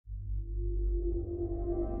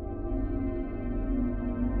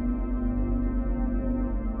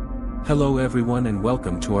Hello everyone and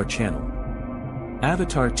welcome to our channel.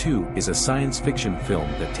 Avatar 2 is a science fiction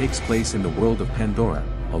film that takes place in the world of Pandora,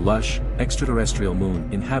 a lush, extraterrestrial moon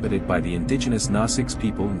inhabited by the indigenous Nausicaa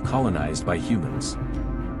people and colonized by humans.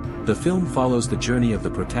 The film follows the journey of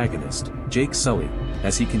the protagonist, Sully,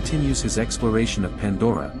 as he continues his exploration of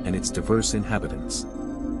Pandora and its diverse inhabitants.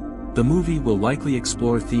 The movie will likely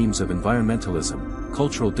explore themes of environmentalism,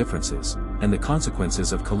 cultural differences, and the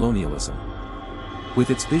consequences of colonialism. With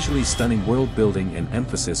its visually stunning world-building and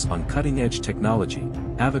emphasis on cutting-edge technology,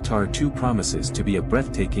 Avatar 2 promises to be a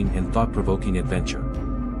breathtaking and thought-provoking adventure.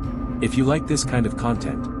 If you like this kind of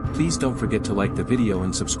content, please don't forget to like the video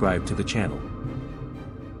and subscribe to the channel.